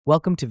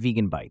Welcome to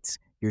Vegan Bites,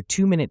 your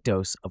 2-minute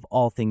dose of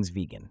all things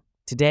vegan.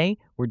 Today,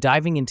 we're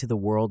diving into the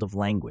world of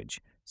language,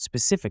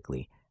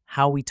 specifically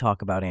how we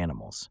talk about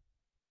animals.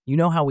 You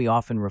know how we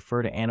often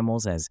refer to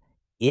animals as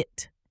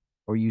it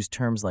or use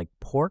terms like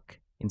pork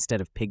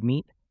instead of pig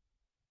meat?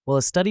 Well,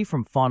 a study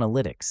from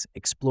Faunalytics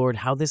explored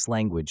how this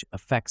language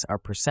affects our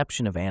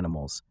perception of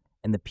animals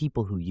and the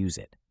people who use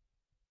it.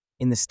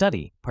 In the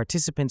study,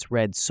 participants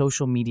read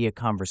social media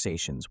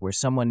conversations where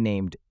someone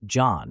named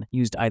John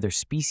used either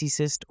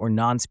speciesist or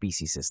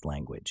non-speciesist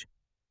language.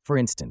 For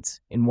instance,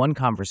 in one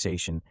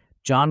conversation,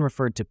 John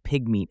referred to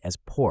pig meat as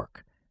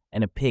pork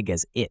and a pig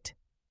as it.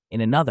 In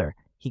another,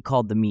 he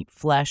called the meat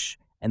flesh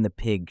and the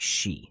pig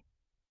she.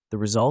 The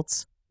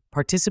results?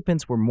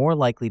 Participants were more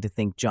likely to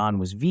think John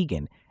was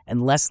vegan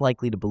and less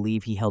likely to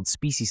believe he held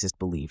speciesist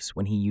beliefs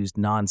when he used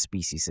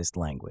non-speciesist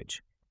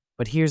language.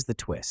 But here's the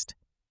twist.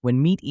 When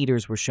meat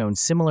eaters were shown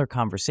similar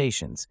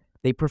conversations,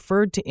 they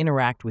preferred to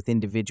interact with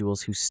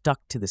individuals who stuck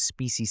to the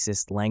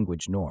speciesist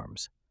language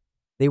norms.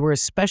 They were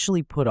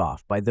especially put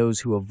off by those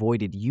who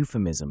avoided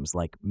euphemisms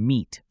like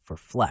meat for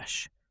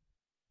flesh.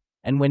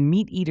 And when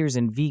meat eaters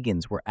and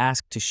vegans were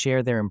asked to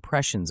share their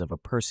impressions of a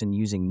person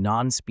using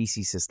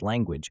non-speciesist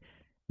language,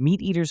 meat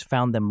eaters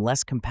found them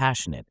less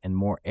compassionate and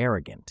more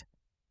arrogant.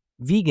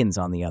 Vegans,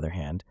 on the other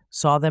hand,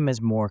 saw them as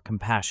more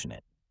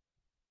compassionate.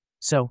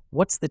 So,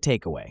 what's the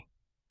takeaway?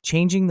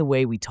 Changing the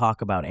way we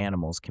talk about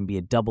animals can be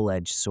a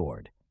double-edged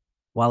sword.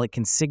 While it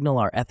can signal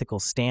our ethical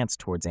stance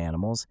towards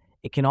animals,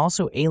 it can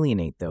also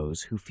alienate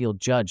those who feel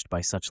judged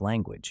by such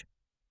language.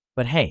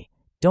 But hey,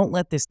 don't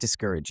let this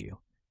discourage you.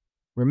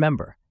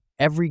 Remember,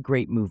 every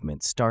great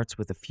movement starts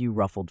with a few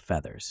ruffled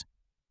feathers.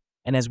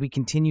 And as we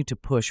continue to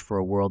push for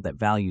a world that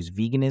values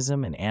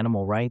veganism and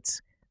animal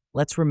rights,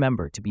 let's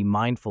remember to be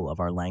mindful of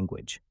our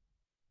language.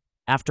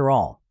 After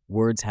all,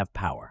 words have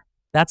power.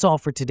 That's all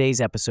for today's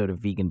episode of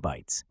Vegan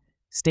Bites.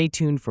 Stay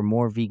tuned for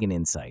more vegan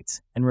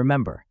insights, and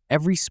remember,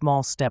 every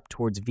small step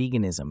towards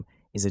veganism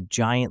is a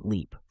giant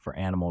leap for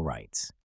animal rights.